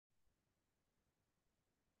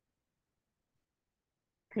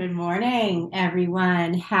Good morning,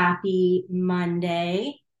 everyone. Happy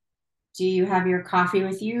Monday. Do you have your coffee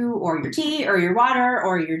with you, or your tea, or your water,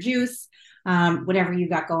 or your juice? Whatever you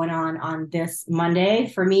got going on this Monday.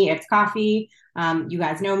 For me, it's coffee. You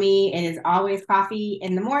guys know me. It is always coffee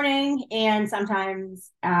in the morning and sometimes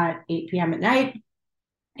at 8 p.m. at night.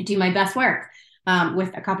 I do my best work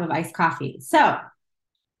with a cup of iced coffee. So,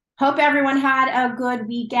 hope everyone had a good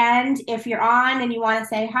weekend. If you're on and you want to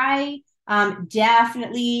say hi,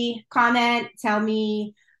 definitely comment, tell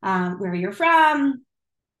me where you're from,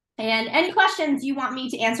 and any questions you want me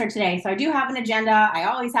to answer today. So I do have an agenda. I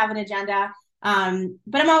always have an agenda,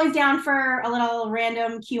 but I'm always down for a little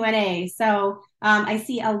random Q&A. So I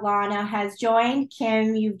see Alana has joined.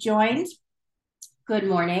 Kim, you've joined. Good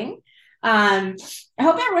morning. I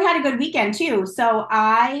hope everyone had a good weekend too. So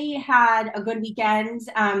I had a good weekend.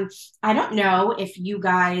 I don't know if you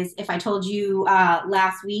guys, if I told you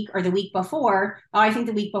last week or the week before. Oh, I think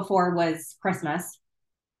the week before was Christmas.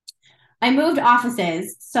 I moved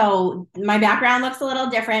offices. So my background looks a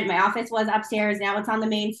little different. My office was upstairs. Now it's on the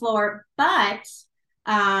main floor. But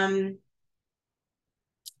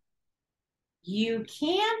you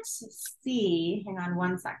can't see. Hang on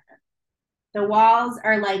one second. The walls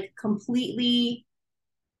are like completely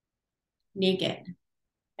naked.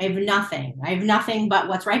 I have nothing. I have nothing but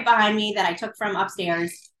what's right behind me that I took from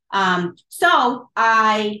upstairs. So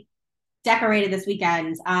I decorated this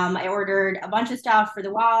weekend. I ordered a bunch of stuff for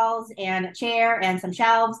the walls and a chair and some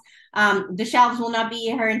shelves. The shelves will not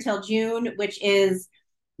be here until June, which is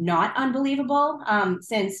not unbelievable,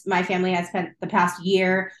 since my family has spent the past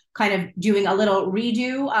year kind of doing a little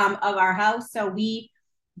redo of our house. So we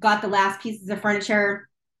got the last pieces of furniture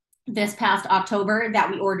this past October that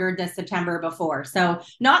we ordered this September before. So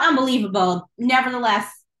not unbelievable, nevertheless,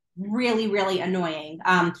 really, really annoying.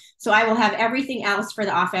 So I will have everything else for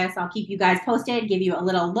the office. I'll keep you guys posted, give you a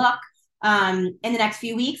little look in the next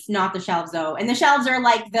few weeks, not the shelves though. And the shelves are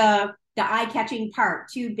like the eye-catching part,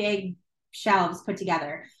 two big shelves put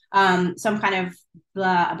together. So I'm kind of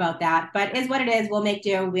blah about that, but is what it is. We'll make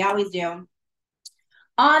do. We always do.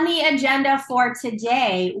 On the agenda for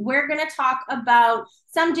today, we're going to talk about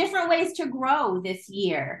some different ways to grow this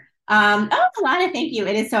year. Oh, Alana, thank you.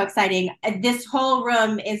 It is so exciting. This whole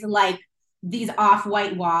room is like these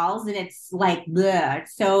off-white walls, and it's like, bleh,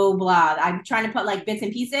 it's so blah. I'm trying to put like bits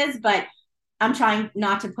and pieces, but I'm trying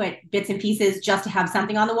not to put bits and pieces just to have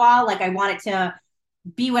something on the wall. Like I want it to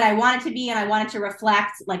be what I want it to be, and I want it to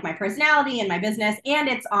reflect like my personality and my business, and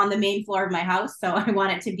it's on the main floor of my house, so I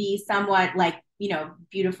want it to be somewhat like,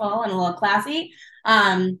 beautiful and a little classy.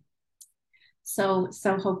 So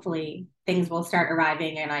hopefully things will start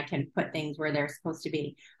arriving and I can put things where they're supposed to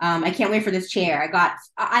be. I can't wait for this chair.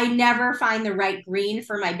 I never find the right green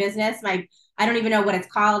for my business. I don't even know what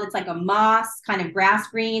it's called. It's like a moss kind of grass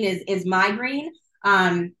green is my green.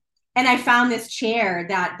 And I found this chair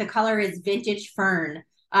that the color is vintage fern.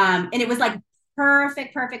 And it was like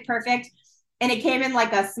perfect, perfect, perfect. And it came in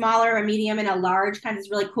like a smaller, a medium, and a large, kind of this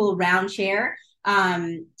really cool round chair.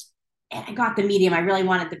 And I got the medium. I really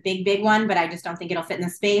wanted the big, big one, but I just don't think it'll fit in the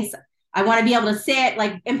space. I want to be able to sit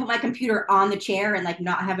like and put my computer on the chair and like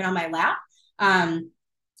not have it on my lap.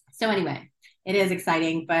 So anyway, it is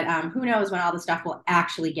exciting, but who knows when all the stuff will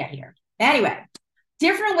actually get here. Anyway,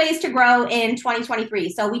 different ways to grow in 2023.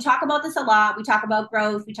 So we talk about this a lot. We talk about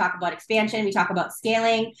growth. We talk about expansion. We talk about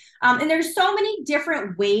scaling. And there's so many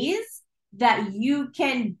different ways that you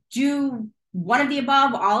can do one of the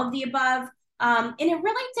above, all of the above. And it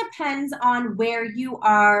really depends on where you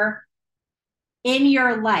are in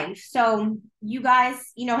your life. So you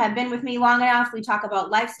guys, have been with me long enough. We talk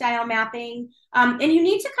about lifestyle mapping. And you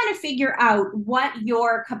need to kind of figure out what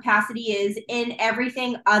your capacity is in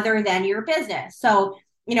everything other than your business. So,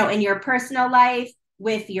 in your personal life,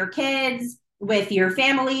 with your kids, with your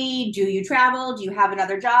family, do you travel? Do you have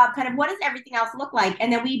another job? Kind of what does everything else look like?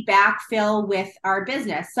 And then we backfill with our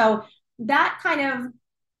business. So that kind of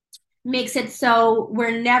makes it so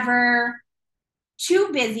we're never too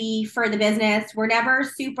busy for the business. We're never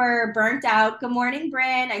super burnt out. Good morning,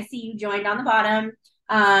 Bryn. I see you joined on the bottom.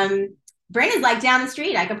 Bryn is like down the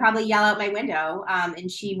street. I could probably yell out my window and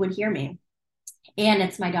she would hear me. And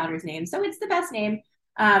it's my daughter's name, so it's the best name.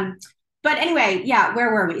 But anyway, yeah,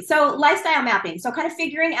 where were we? So lifestyle mapping. So kind of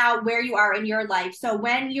figuring out where you are in your life. So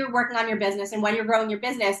when you're working on your business and when you're growing your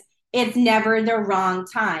business, it's never the wrong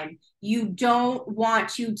time. You don't want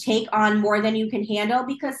to take on more than you can handle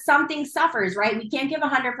because something suffers, right? We can't give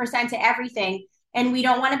 100% to everything. And we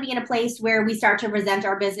don't want to be in a place where we start to resent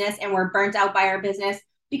our business and we're burnt out by our business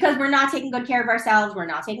because we're not taking good care of ourselves. We're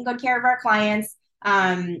not taking good care of our clients.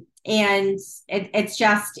 And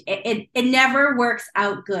it never works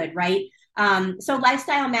out good, right? So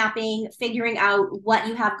lifestyle mapping, figuring out what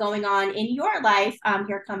you have going on in your life.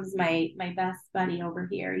 Here comes my best buddy over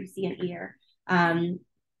here. You see an ear. And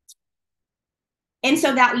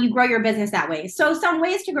so that you grow your business that way. So some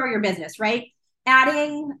ways to grow your business, right?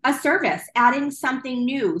 Adding a service, adding something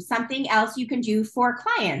new, something else you can do for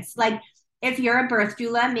clients. Like if you're a birth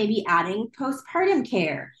doula, maybe adding postpartum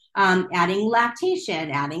care, adding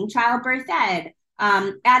lactation, adding childbirth ed,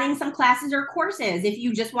 adding some classes or courses. If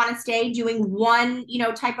you just want to stay doing one,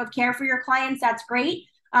 type of care for your clients, that's great.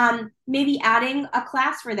 Maybe adding a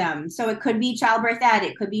class for them. So it could be childbirth ed,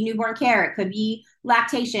 it could be newborn care, it could be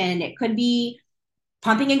lactation, it could be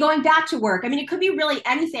pumping and going back to work. I mean, it could be really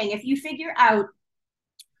anything. If you figure out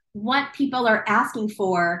what people are asking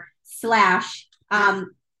for slash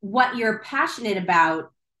what you're passionate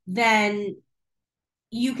about, then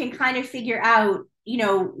you can kind of figure out,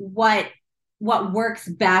 what works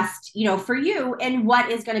best, for you and what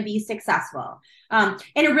is going to be successful. And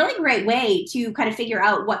a really great way to kind of figure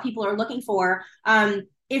out what people are looking for.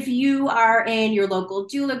 If you are in your local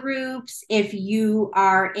doula groups, if you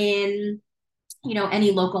are in any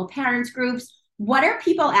local parents groups, what are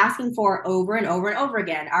people asking for over and over and over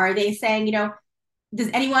again? Are they saying, does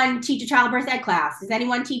anyone teach a childbirth ed class? Does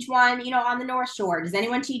anyone teach one, on the North Shore? Does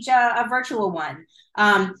anyone teach a virtual one?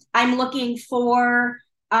 I'm looking for,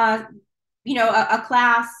 a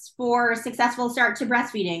class for successful start to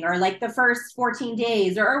breastfeeding, or like the first 14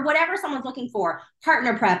 days, or whatever someone's looking for.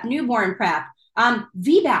 Partner prep, newborn prep,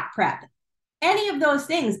 VBAC prep. Any of those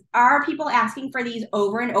things. Are people asking for these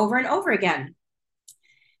over and over and over again?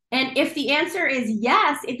 And if the answer is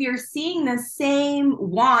yes, if you're seeing the same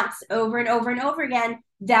wants over and over and over again,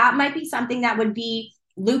 that might be something that would be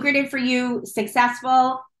lucrative for you,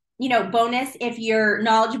 successful, bonus if you're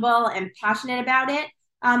knowledgeable and passionate about it.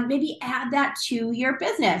 Maybe add that to your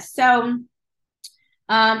business. So,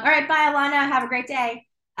 all right, bye, Alana. Have a great day.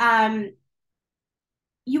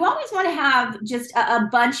 You always want to have just a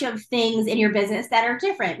bunch of things in your business that are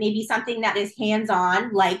different. Maybe something that is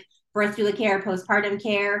hands-on, like birth doula care, postpartum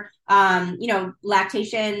care,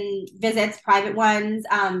 lactation visits, private ones,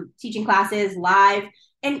 teaching classes live,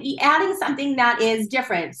 and adding something that is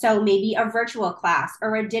different. So maybe a virtual class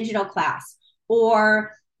or a digital class,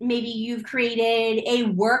 or maybe you've created a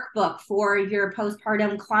workbook for your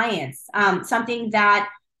postpartum clients, something that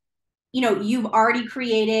you've already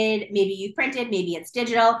created, maybe you've printed, maybe it's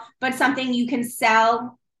digital, but something you can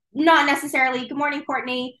sell, not necessarily, good morning,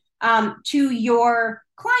 Courtney, to your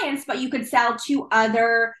clients, but you could sell to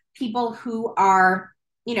other people who are,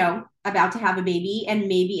 about to have a baby and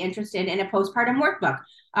maybe interested in a postpartum workbook.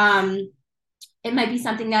 It might be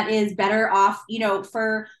something that is better off,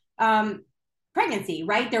 for pregnancy,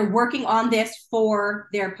 right? They're working on this for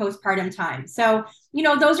their postpartum time. So,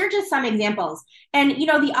 those are just some examples. And,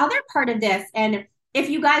 the other part of this, and if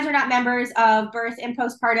you guys are not members of Birth and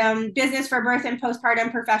Postpartum Business for Birth and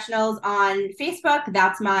Postpartum Professionals on Facebook,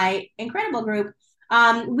 that's my incredible group.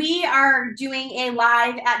 We are doing a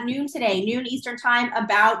live at noon today, noon Eastern time,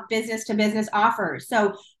 about business to business offers.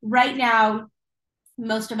 So right now,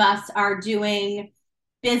 most of us are doing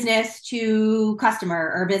business to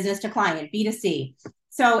customer or business to client, B2C.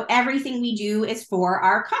 So everything we do is for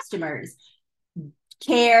our customers.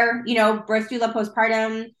 Care, birth doula,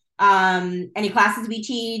 postpartum, any classes we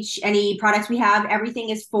teach, any products we have, everything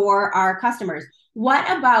is for our customers. What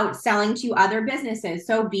about selling to other businesses?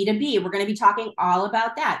 So B2B, we're going to be talking all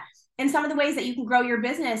about that. And some of the ways that you can grow your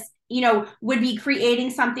business, would be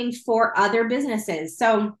creating something for other businesses.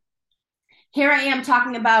 So here I am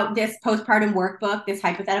talking about this postpartum workbook, this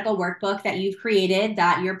hypothetical workbook that you've created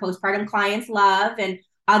that your postpartum clients love and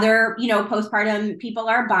other, postpartum people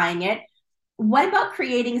are buying it. What about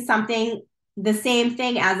creating something, the same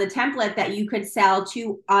thing as a template that you could sell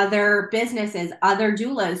to other businesses, other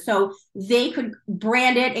doulas, so they could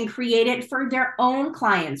brand it and create it for their own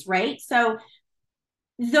clients, right? So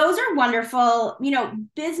those are wonderful,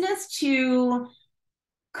 business to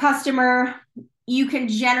customer. You can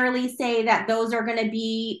generally say that those are going to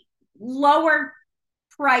be lower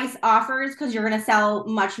price offers because you're going to sell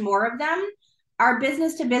much more of them. Our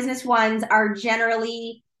business to business ones are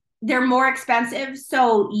generally, they're more expensive,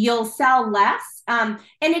 so you'll sell less. And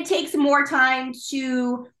it takes more time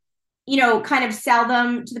to, kind of sell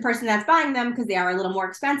them to the person that's buying them because they are a little more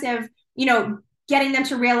expensive, getting them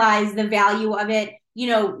to realize the value of it,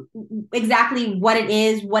 exactly what it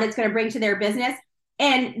is, what it's going to bring to their business,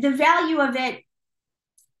 and the value of it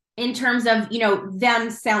in terms of,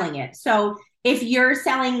 them selling it. So if you're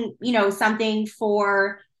selling, something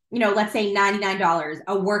for, let's say $99,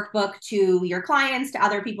 a workbook to your clients, to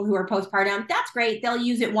other people who are postpartum. That's great. They'll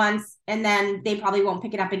use it once and then they probably won't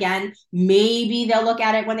pick it up again. Maybe they'll look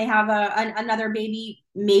at it when they have another baby,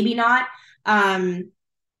 maybe not. My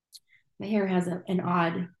hair has an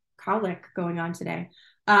odd colic going on today.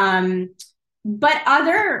 But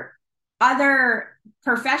other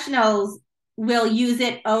professionals will use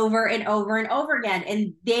it over and over and over again,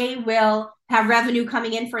 and they will have revenue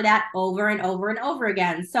coming in for that over and over and over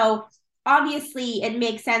again. So obviously it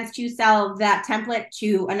makes sense to sell that template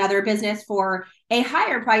to another business for a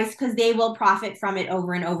higher price because they will profit from it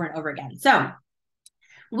over and over and over again. So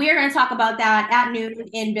we're going to talk about that at noon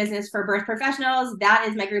in Business for Birth Professionals. That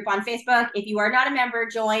is my group on Facebook. If you are not a member,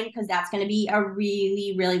 join, because that's going to be a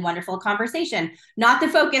really, really wonderful conversation. Not the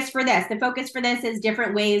focus for this. The focus for this is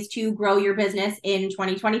different ways to grow your business in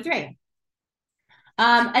 2023.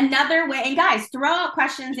 Another way, and guys, throw out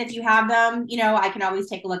questions if you have them. I can always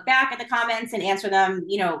take a look back at the comments and answer them,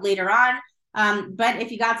 later on. But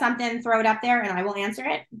if you got something, throw it up there and I will answer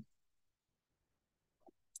it.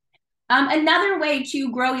 Another way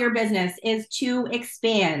to grow your business is to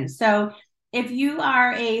expand. So if you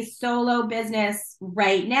are a solo business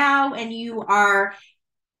right now and you are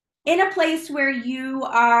in a place where you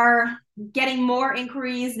are getting more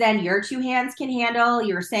inquiries than your two hands can handle,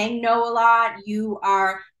 you're saying no a lot, you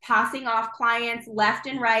are passing off clients left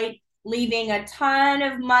and right, leaving a ton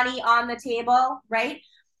of money on the table, right?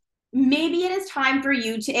 Maybe it is time for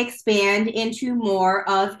you to expand into more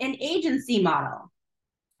of an agency model.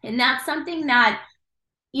 And that's something that,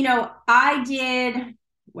 I did,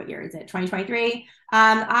 what year is it? 2023.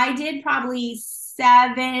 I did probably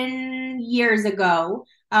 7 years ago,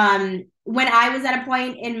 when I was at a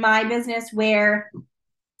point in my business where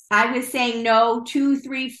I was saying no 2,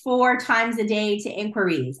 3, 4 times a day to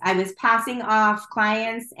inquiries. I was passing off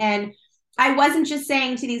clients, and I wasn't just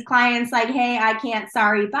saying to these clients like, hey, I can't,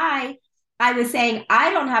 sorry, bye. I was saying, I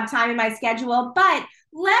don't have time in my schedule, but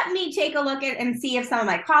let me take a look at and see if some of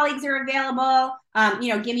my colleagues are available.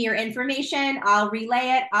 Give me your information. I'll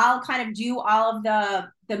relay it. I'll kind of do all of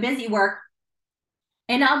the busy work,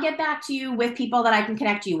 and I'll get back to you with people that I can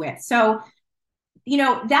connect you with. So,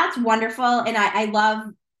 that's wonderful. And I love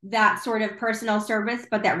that sort of personal service,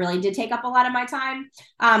 but that really did take up a lot of my time.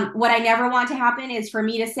 What I never want to happen is for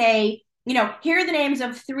me to say, here are the names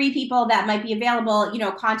of 3 people that might be available,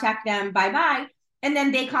 contact them, bye-bye. And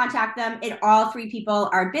then they contact them and all 3 people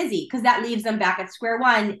are busy, because that leaves them back at square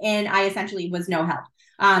one. And I essentially was no help.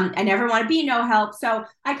 I never want to be no help. So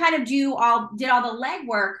I kind of did all the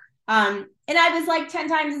legwork. And I was like 10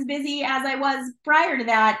 times as busy as I was prior to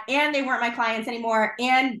that. And they weren't my clients anymore.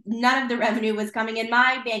 And none of the revenue was coming in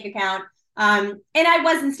my bank account. And I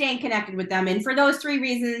wasn't staying connected with them. And for those 3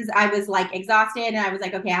 reasons, I was like exhausted. And I was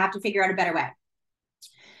like, okay, I have to figure out a better way.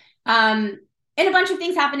 And a bunch of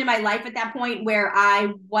things happened in my life at that point where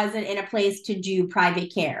I wasn't in a place to do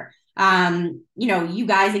private care. You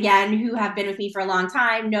guys, again, who have been with me for a long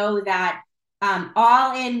time know that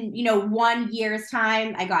all in, 1 year's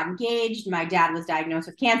time, I got engaged. My dad was diagnosed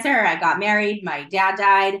with cancer. I got married. My dad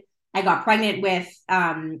died. I got pregnant with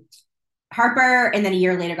Harper. And then a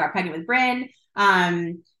year later, got pregnant with Bryn.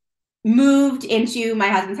 Moved into my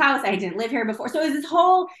husband's house. I didn't live here before. So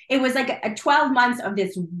it was like a 12 months of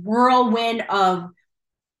this whirlwind of,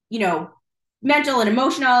 mental and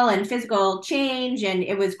emotional and physical change. And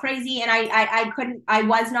it was crazy. And I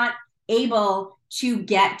was not able to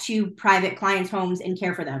get to private clients' homes and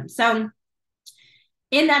care for them. So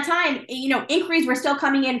in that time, inquiries were still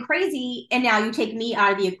coming in crazy. And now you take me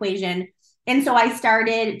out of the equation. And so I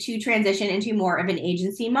started to transition into more of an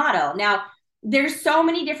agency model. Now, there's so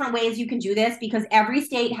many different ways you can do this because every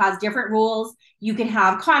state has different rules. You can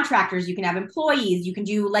have contractors, you can have employees, you can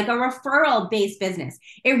do like a referral-based business.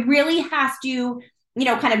 It really has to,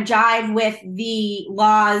 kind of jive with the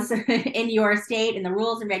laws in your state and the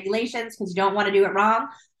rules and regulations, because you don't want to do it wrong.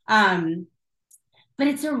 But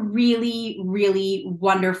it's a really, really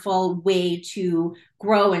wonderful way to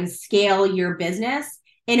grow and scale your business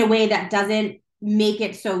in a way that doesn't make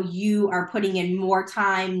it so you are putting in more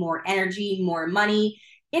time, more energy, more money.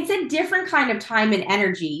 It's a different kind of time and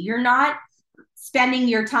energy. You're not spending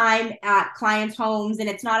your time at clients' homes, and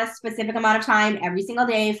it's not a specific amount of time every single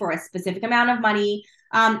day for a specific amount of money.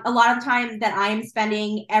 A lot of time that I'm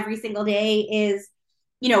spending every single day is,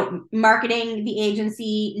 marketing the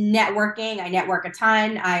agency, networking. I network a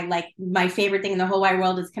ton. My favorite thing in the whole wide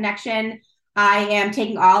world is connection. I am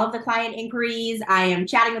taking all of the client inquiries. I am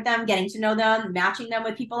chatting with them, getting to know them, matching them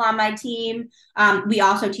with people on my team. We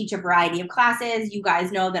also teach a variety of classes. You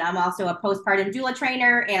guys know that I'm also a postpartum doula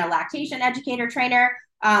trainer and a lactation educator trainer.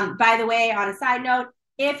 By the way, on a side note,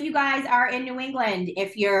 if you guys are in New England,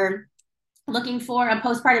 if you're looking for a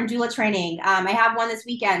postpartum doula training, I have one this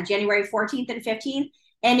weekend, January 14th and 15th,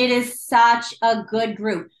 and it is such a good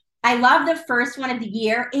group. I love the first one of the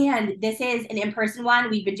year, and this is an in-person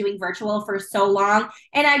one. We've been doing virtual for so long,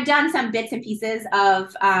 and I've done some bits and pieces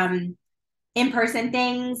of in-person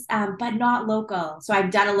things, but not local. So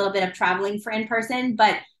I've done a little bit of traveling for in-person,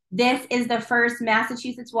 but this is the first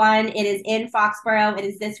Massachusetts one. It is in Foxborough. It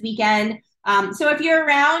is this weekend. So if you're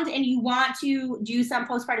around and you want to do some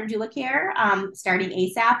postpartum doula care, starting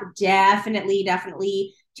ASAP,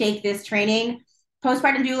 definitely take this training.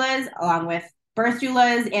 Postpartum doulas, along with birth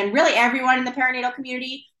doulas, and really everyone in the perinatal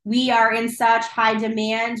community, we are in such high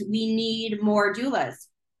demand. We need more doulas.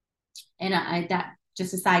 And that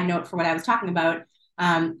just a side note for what I was talking about.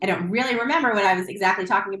 I don't really remember what I was exactly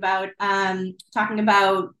talking about. Talking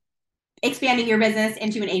about expanding your business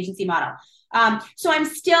into an agency model. So I'm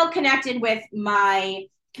still connected with my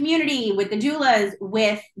community, with the doulas,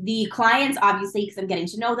 with the clients, obviously, because I'm getting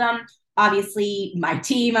to know them. Obviously, my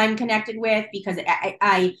team I'm connected with because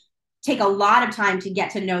I take a lot of time to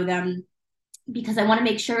get to know them because I want to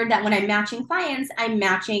make sure that when I'm matching clients, I'm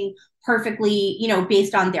matching perfectly,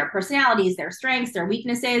 based on their personalities, their strengths, their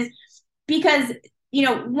weaknesses. Because,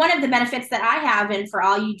 one of the benefits that I have, and for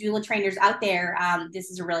all you doula trainers out there, this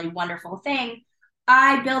is a really wonderful thing.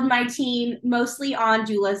 I build my team mostly on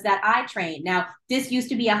doulas that I train. Now, this used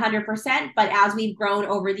to be 100%, but as we've grown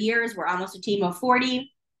over the years, we're almost a team of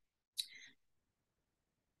 40.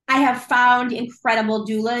 I have found incredible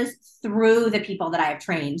doulas through the people that I have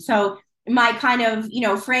trained. So my kind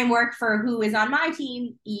of, framework for who is on my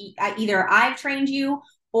team, either I've trained you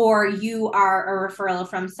or you are a referral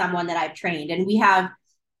from someone that I've trained. And we have,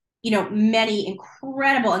 many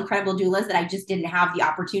incredible doulas that I just didn't have the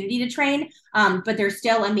opportunity to train, but they're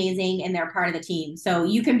still amazing and they're part of the team. So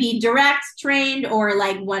you can be direct trained or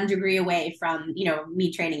like 1 degree away from,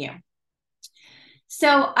 me training you.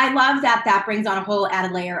 So I love that brings on a whole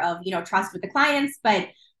added layer of, trust with the clients, but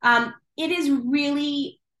it is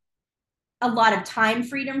really a lot of time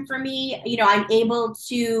freedom for me. I'm able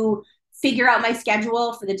to figure out my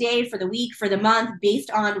schedule for the day, for the week, for the month,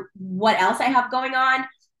 based on what else I have going on.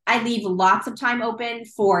 I leave lots of time open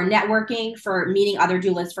for networking, for meeting other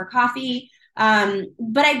doulas for coffee.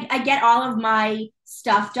 But I get all of my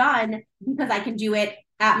stuff done because I can do it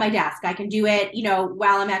at my desk. I can do it,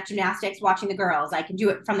 while I'm at gymnastics watching the girls. I can do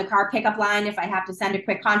it from the car pickup line if I have to send a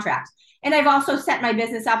quick contract. And I've also set my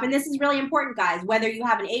business up. And this is really important, guys, whether you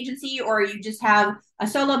have an agency or you just have a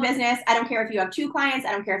solo business. I don't care if you have 2 clients.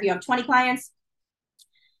 I don't care if you have 20 clients.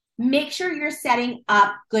 Make sure you're setting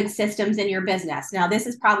up good systems in your business. Now, this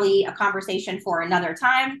is probably a conversation for another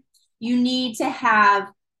time. You need to have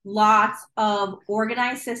lots of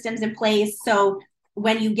organized systems in place. So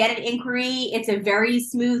when you get an inquiry, it's a very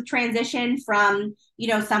smooth transition from,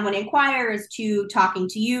 someone inquires to talking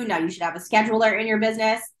to you. Now you should have a scheduler in your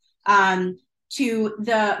business, to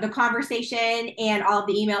the conversation and all of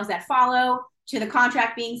the emails that follow, to the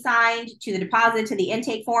contract being signed, to the deposit, to the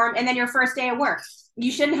intake form, and then your first day of work. You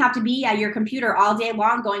shouldn't have to be at your computer all day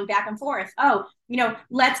long going back and forth. Oh,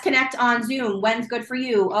 let's connect on Zoom. When's good for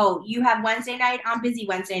you? Oh, you have Wednesday night. I'm busy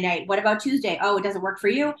Wednesday night. What about Tuesday? Oh, it doesn't work for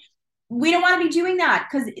you. We don't want to be doing that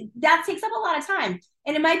because that takes up a lot of time.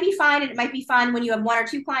 And it might be fine. And it might be fun when you have 1 or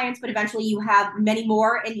 2 clients, but eventually you have many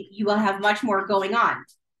more and you will have much more going on.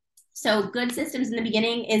 So good systems in the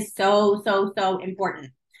beginning is so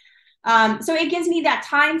important. So it gives me that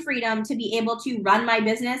time freedom to be able to run my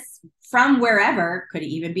business from wherever, could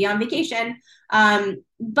even be on vacation,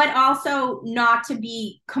 but also not to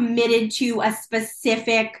be committed to a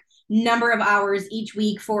specific number of hours each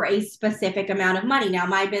week for a specific amount of money. Now,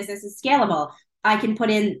 my business is scalable. I can put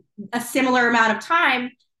in a similar amount of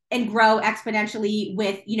time and grow exponentially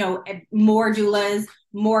with, more doulas,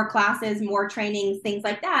 more classes, more trainings, things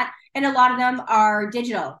like that. And a lot of them are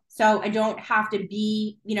digital. So I don't have to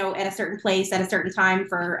be, at a certain place at a certain time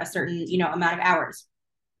for a certain, amount of hours.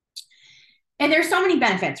 And there's so many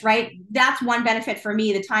benefits, right? That's one benefit for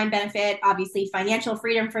me, the time benefit. Obviously, financial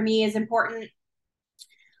freedom for me is important.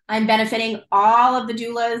 I'm benefiting all of the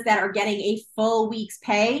doulas that are getting a full week's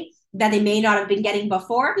pay that they may not have been getting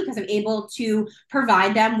before because I'm able to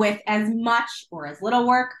provide them with as much or as little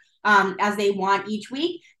work as they want each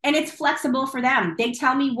week. And it's flexible for them. They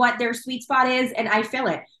tell me what their sweet spot is and I fill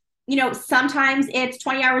it. Sometimes it's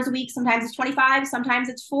 20 hours a week. Sometimes it's 25. Sometimes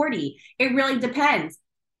it's 40. It really depends.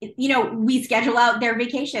 We schedule out their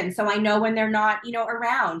vacation. So I know when they're not,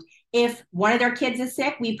 around. If one of their kids is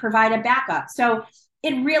sick, we provide a backup. So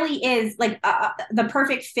it really is like the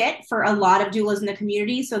perfect fit for a lot of doulas in the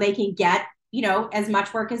community so they can get, as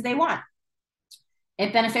much work as they want.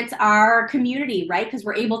 It benefits our community, right? Because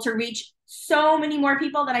we're able to reach so many more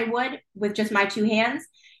people than I would with just my two hands.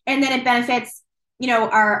 And then it benefits,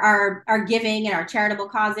 our giving and our charitable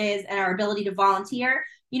causes and our ability to volunteer.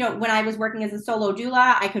 When I was working as a solo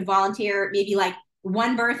doula, I could volunteer maybe like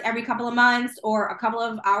one birth every couple of months or a couple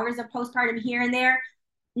of hours of postpartum here and there.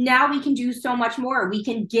 Now we can do so much more. We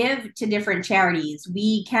can give to different charities.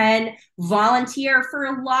 We can volunteer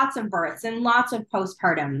for lots of births and lots of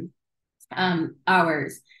postpartum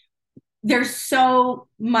hours. There's so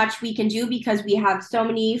much we can do because we have so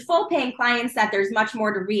many full paying clients that there's much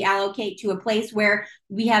more to reallocate to a place where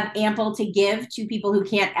we have ample to give to people who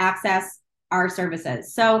can't access our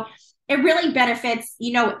services. So it really benefits,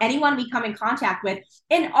 anyone we come in contact with.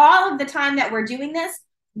 And all of the time that we're doing this,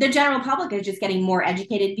 the general public is just getting more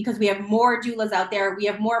educated because we have more doulas out there. We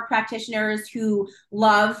have more practitioners who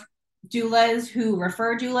love doulas, who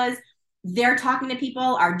refer doulas. They're talking to people.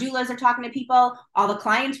 Our doulas are talking to people. All the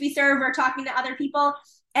clients we serve are talking to other people.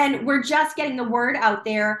 And we're just getting the word out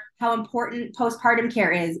there how important postpartum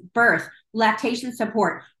care is, birth, lactation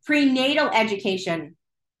support, prenatal education.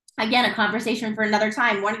 Again, a conversation for another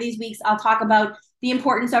time. One of these weeks, I'll talk about the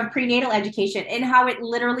importance of prenatal education and how it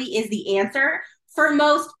literally is the answer for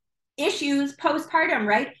most issues postpartum,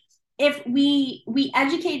 right? If we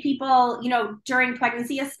educate people, during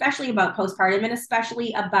pregnancy, especially about postpartum and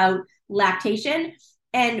especially about lactation,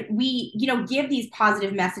 and we, give these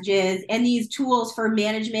positive messages and these tools for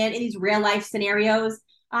management in these real life scenarios,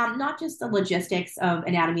 not just the logistics of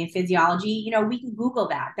anatomy and physiology, we can Google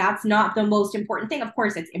that. That's not the most important thing. Of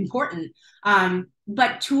course, it's important.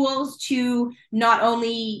 But tools to not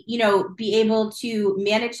only, be able to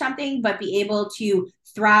manage something, but be able to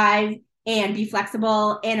thrive and be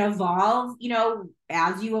flexible and evolve,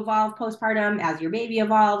 as you evolve postpartum, as your baby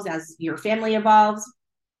evolves, as your family evolves.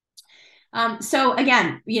 So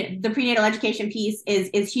again, the prenatal education piece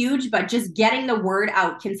is huge, but just getting the word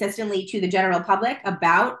out consistently to the general public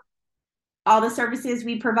about all the services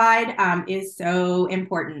we provide is so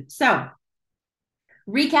important. So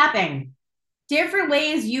recapping, different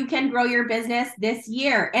ways you can grow your business this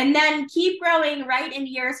year and then keep growing right in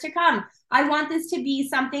years to come. I want this to be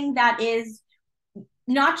something that is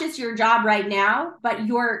not just your job right now, but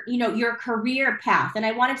your career path. And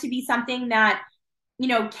I want it to be something that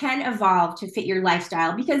can evolve to fit your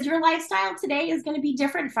lifestyle, because your lifestyle today is going to be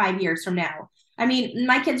different 5 years from now. I mean,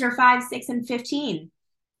 my kids are 5, 6, and 15.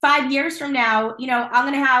 5 years from now, I'm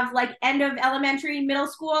going to have like end of elementary, middle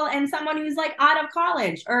school, and someone who's like out of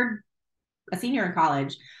college or a senior in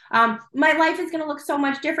college. My life is going to look so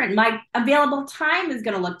much different. My available time is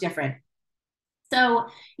going to look different. So,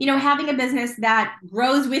 having a business that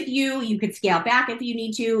grows with you, you could scale back if you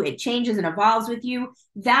need to, it changes and evolves with you.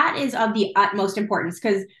 That is of the utmost importance,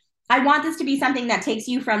 because I want this to be something that takes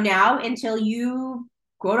you from now until you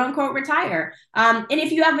quote unquote retire. And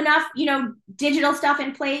if you have enough, digital stuff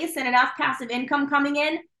in place and enough passive income coming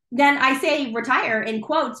in, then I say retire in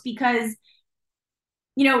quotes, because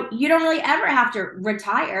you don't really ever have to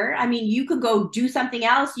retire. I mean, you could go do something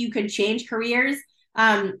else. You could change careers.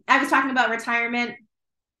 I was talking about retirement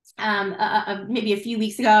maybe a few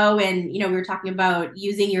weeks ago, and we were talking about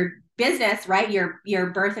using your business, right, your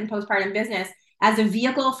birth and postpartum business as a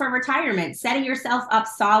vehicle for retirement, setting yourself up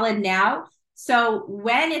solid now, so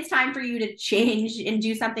when it's time for you to change and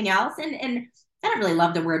do something else. And I don't really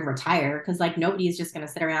love the word retire, because like nobody is just going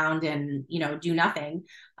to sit around and do nothing.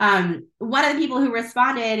 One of the people who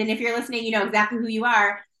responded, and if you're listening, you know exactly who you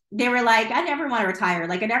are, they were like, I never want to retire.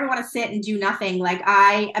 Like, I never want to sit and do nothing. Like,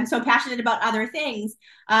 I am so passionate about other things.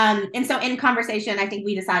 And so in conversation, I think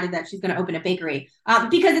we decided that she's going to open a bakery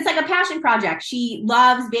because it's like a passion project. She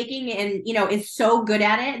loves baking and, is so good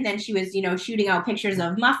at it. And then she was, shooting out pictures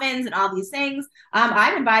of muffins and all these things.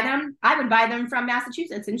 I would buy them. I would buy them from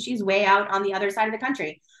Massachusetts, and she's way out on the other side of the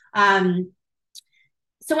country.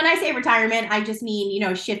 So when I say retirement, I just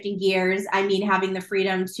mean, shifting gears. I mean, having the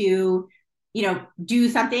freedom to do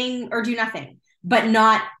something or do nothing, but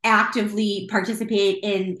not actively participate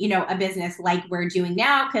in, a business like we're doing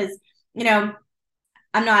now. Cause,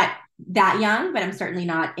 I'm not that young, but I'm certainly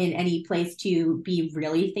not in any place to be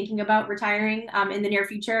really thinking about retiring in the near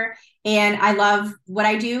future. And I love what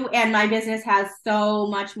I do. And my business has so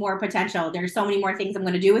much more potential. There's so many more things I'm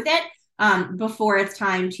going to do with it before it's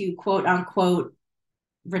time to quote unquote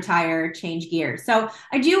retire, change gears. So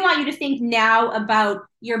I do want you to think now about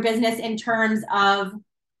your business in terms of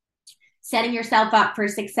setting yourself up for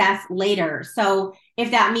success later. So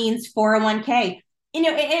if that means 401k,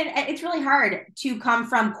 it's really hard to come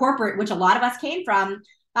from corporate, which a lot of us came from,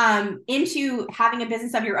 into having a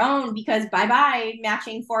business of your own, because bye-bye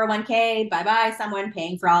matching 401k, bye-bye someone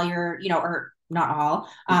paying for all your, or not all,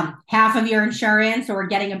 half of your insurance or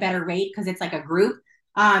getting a better rate because it's like a group.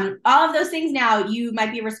 All of those things now you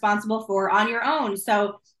might be responsible for on your own.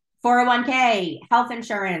 So 401k, health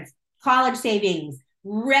insurance, college savings,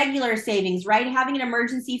 regular savings, right? Having an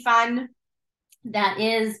emergency fund that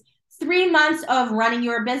is 3 months of running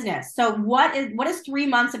your business. So what does 3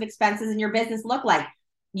 months of expenses in your business look like?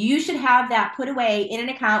 You should have that put away in an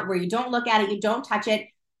account where you don't look at it, you don't touch it,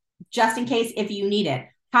 just in case if you need it.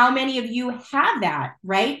 How many of you have that,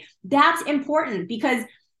 right? That's important because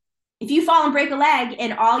if you fall and break a leg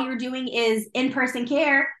and all you're doing is in-person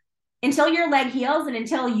care, until your leg heals and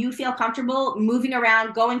until you feel comfortable moving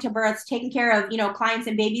around, going to births, taking care of, clients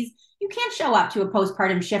and babies, you can't show up to a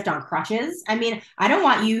postpartum shift on crutches. I mean, I don't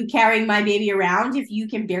want you carrying my baby around if you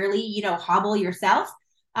can barely, hobble yourself.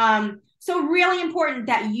 So really important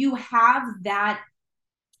that you have that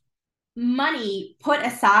money put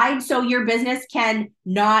aside so your business can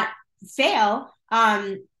not fail.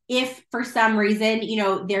 If for some reason,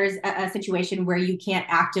 there's a situation where you can't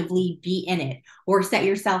actively be in it, or set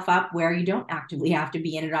yourself up where you don't actively have to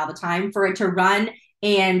be in it all the time for it to run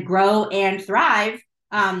and grow and thrive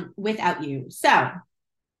without you. So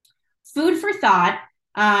food for thought,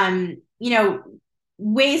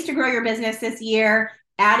 ways to grow your business this year: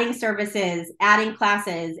 adding services, adding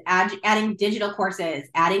classes, adding digital courses,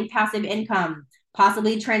 adding passive income,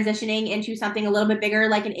 possibly transitioning into something a little bit bigger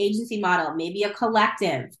like an agency model, maybe a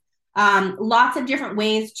collective. Lots of different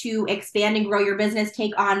ways to expand and grow your business,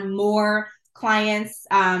 take on more clients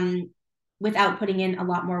without putting in a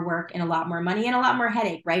lot more work and a lot more money and a lot more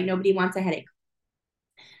headache, right? Nobody wants a headache.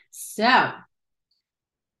 So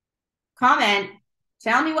comment,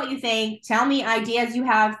 tell me what you think, tell me ideas you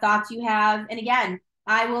have, thoughts you have. And again,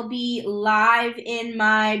 I will be live in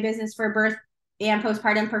my Business for Birth and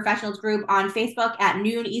Postpartum Professionals group on Facebook at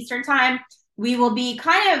noon Eastern time. We will be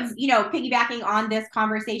kind of, piggybacking on this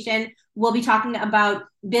conversation. We'll be talking about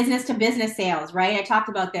business to business sales, right? I talked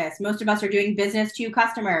about this. Most of us are doing business to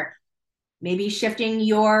customer, maybe shifting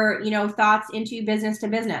your, thoughts into business to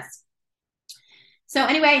business. So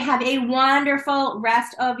anyway, have a wonderful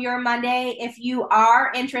rest of your Monday. If you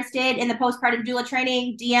are interested in the postpartum doula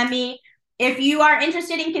training, DM me. If you are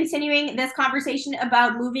interested in continuing this conversation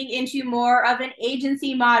about moving into more of an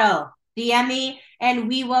agency model, DM me and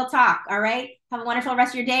we will talk. All right. Have a wonderful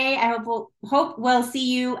rest of your day. I hope we'll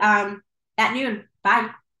see you at noon. Bye.